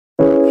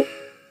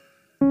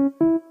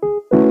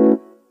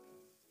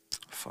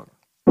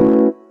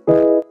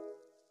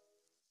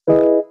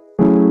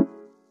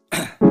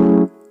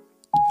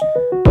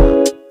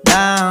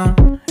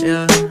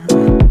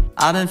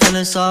I've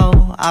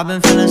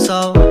been feeling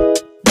so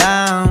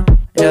down,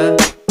 yeah.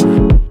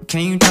 Can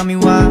you tell me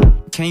why?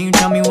 Can you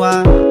tell me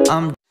why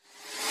I'm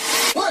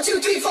 1, 2,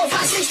 3, 4,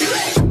 5, 6,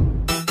 7, 8.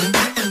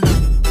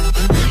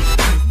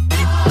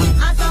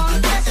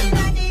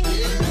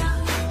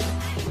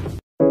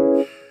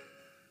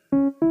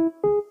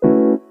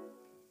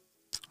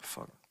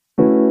 Fuck.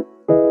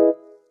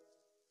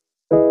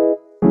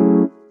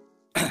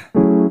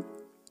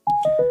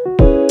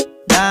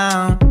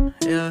 Down,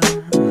 yeah.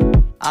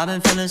 I've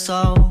been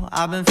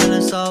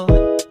feeling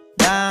so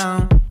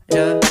down,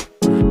 yeah.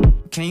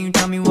 Can you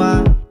tell me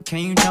why? Can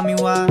you tell me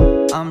why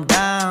I'm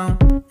down,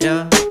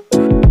 yeah.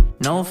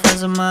 No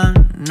friends of mine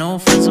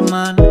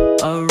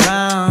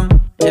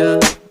around, yeah.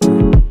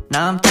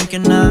 Now I'm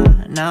thinking I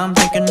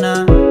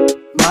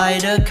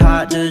might have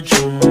caught the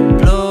June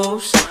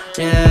blues.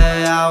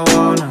 Yeah, I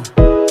wanna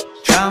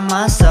drown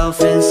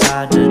myself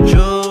inside the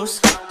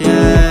juice.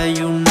 Yeah,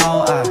 you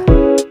know I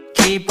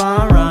keep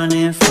on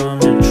running from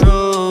the truth.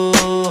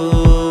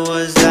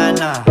 Was that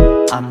not?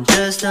 I'm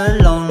just a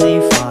lonely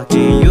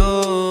fucking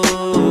you.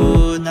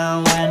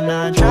 Now when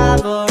I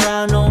drive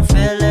around, don't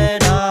feel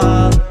it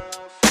up.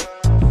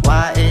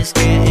 Why it's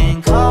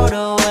getting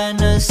colder when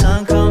the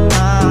sun come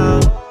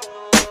out?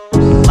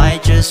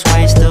 Might just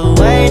waste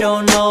away,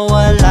 don't know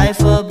what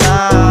life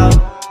about.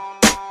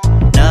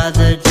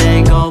 Another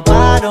day go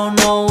by, don't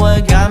know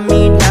what got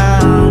me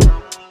down.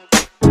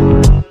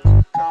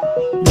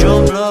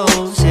 June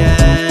blues,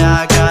 yeah,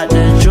 I got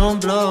the June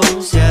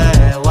blues,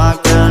 yeah.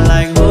 Walk around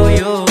like who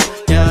you,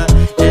 yeah.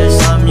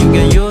 It's something you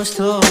get used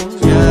to,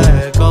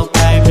 yeah. Go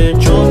back to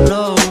June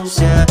blues,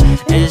 yeah.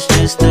 It's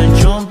just the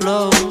June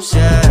blues,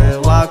 yeah.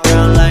 Walk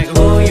around like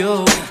who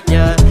you,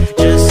 yeah.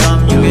 Just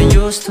something you get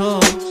used to.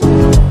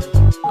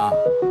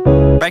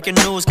 Breaking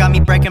news got me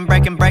breaking.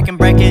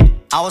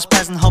 I was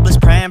present, hopeless,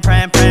 praying.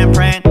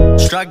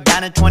 Struck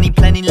down at 20,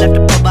 plenty left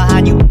to put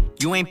behind you.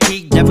 You ain't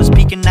peaked, never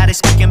speaking, now they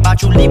speaking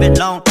about you, leave it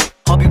alone.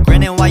 Hope you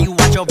grinning while you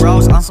watch your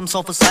bros on some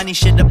soulful sunny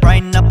shit to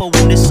brighten up a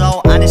wounded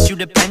soul. Honest, you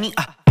the penny,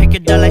 pick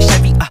it up like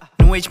Chevy,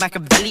 New Age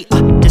Machiavelli,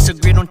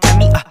 disagree, don't tell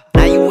me,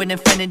 now you in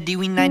infinity,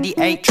 we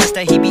 98, trust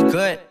that he be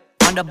good.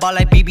 On the ball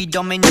like BB,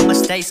 don't make no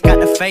mistakes, got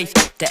the faith.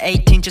 The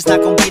 18 just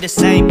not gon' be the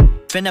same.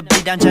 Finna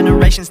bleed down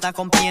generations, not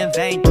gon' be in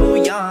vain. Too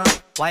young,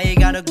 why you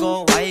gotta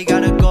go, why you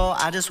gotta go?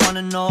 I just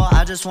wanna know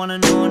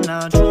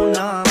now, true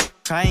numb.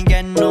 Crying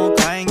getting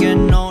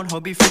old,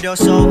 hope you freed your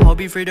soul, hope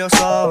you freed your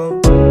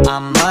soul. I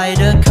might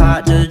have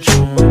caught the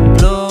June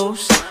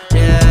blues,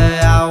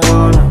 yeah, I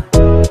wanna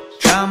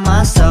drown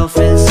myself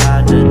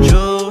inside the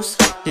juice.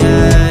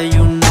 Yeah,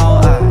 you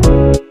know I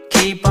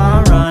keep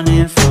on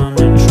running from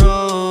the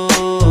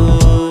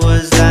truth.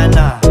 Was that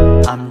not?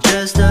 I'm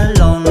just a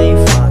lonely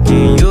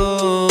fucking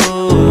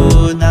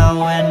you. Now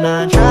when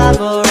I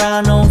drive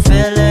around, don't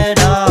feel it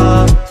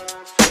up.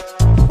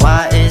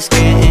 Why it's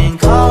getting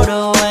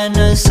colder when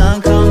the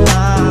sun come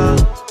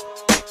out?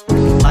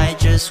 Might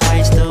just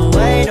waste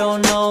away,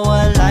 don't know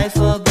what life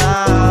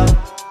about.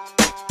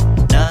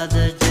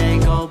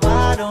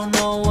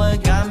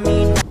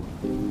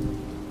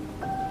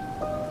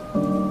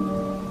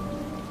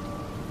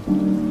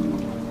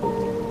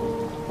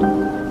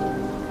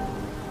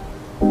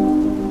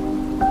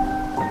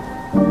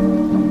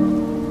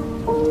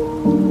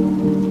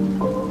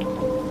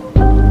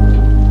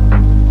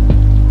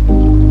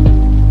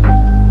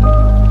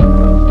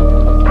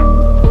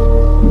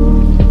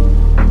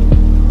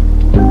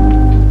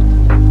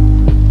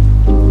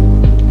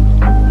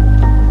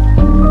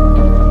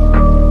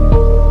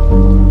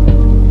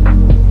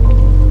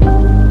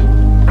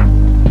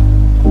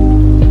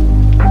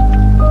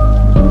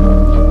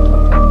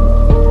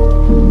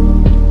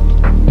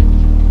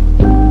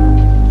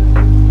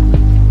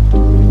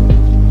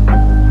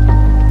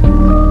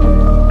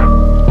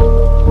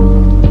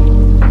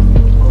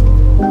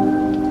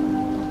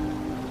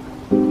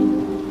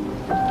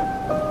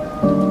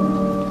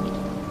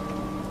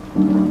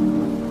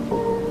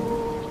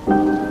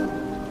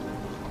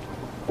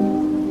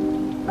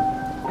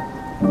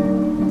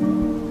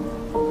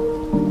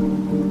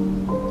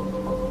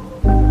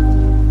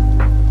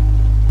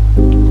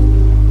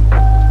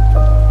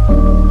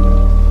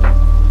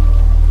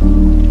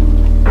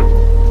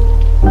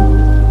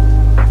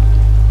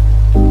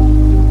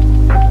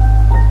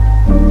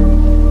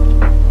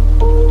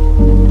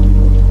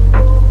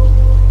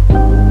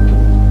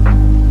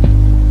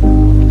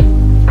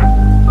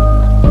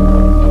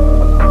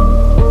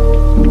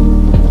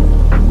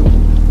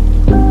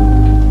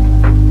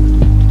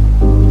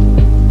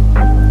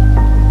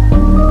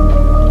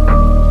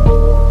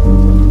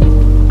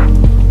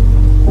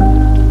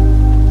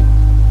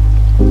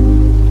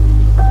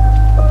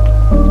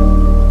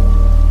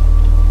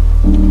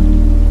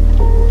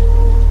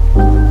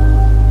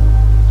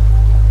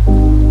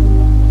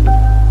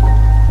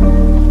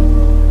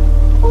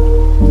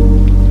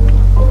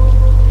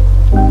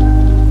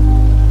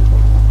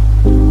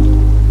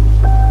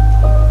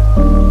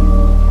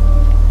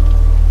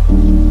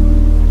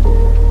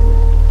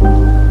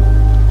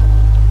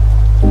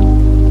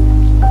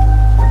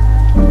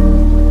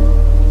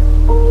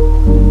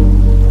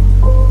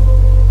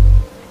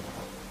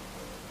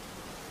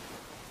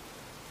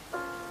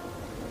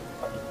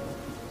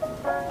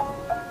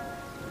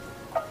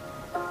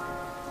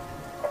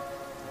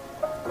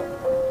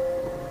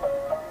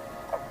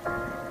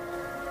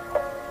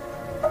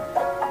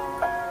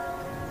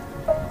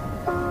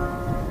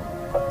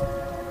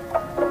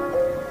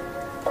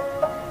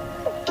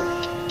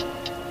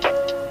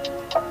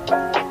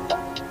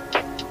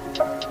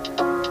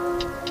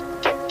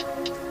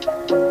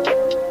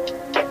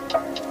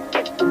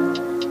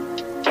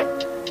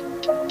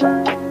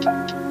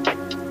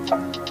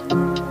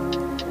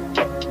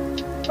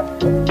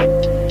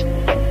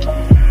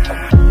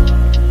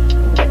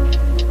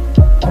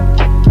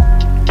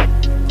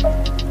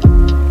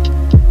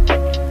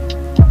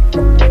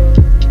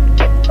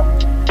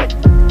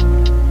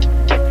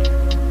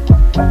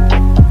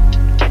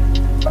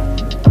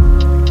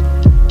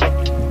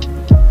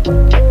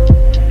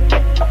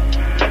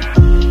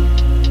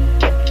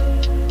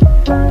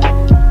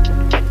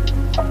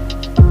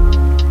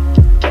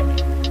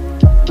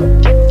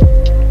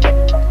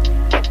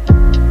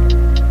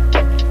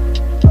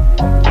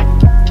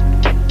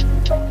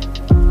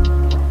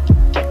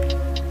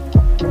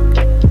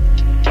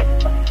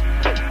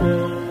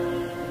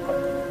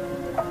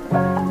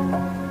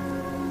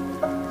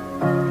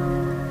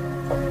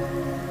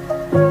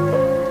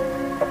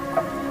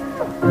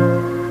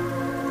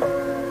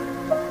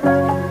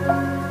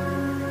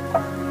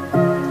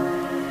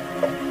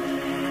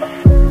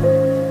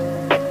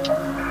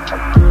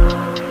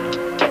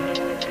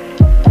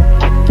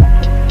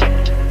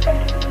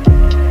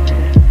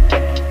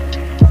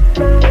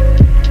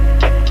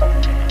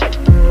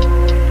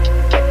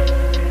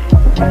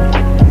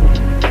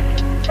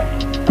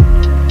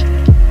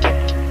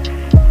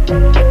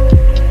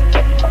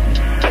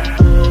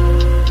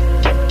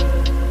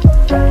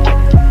 Bye.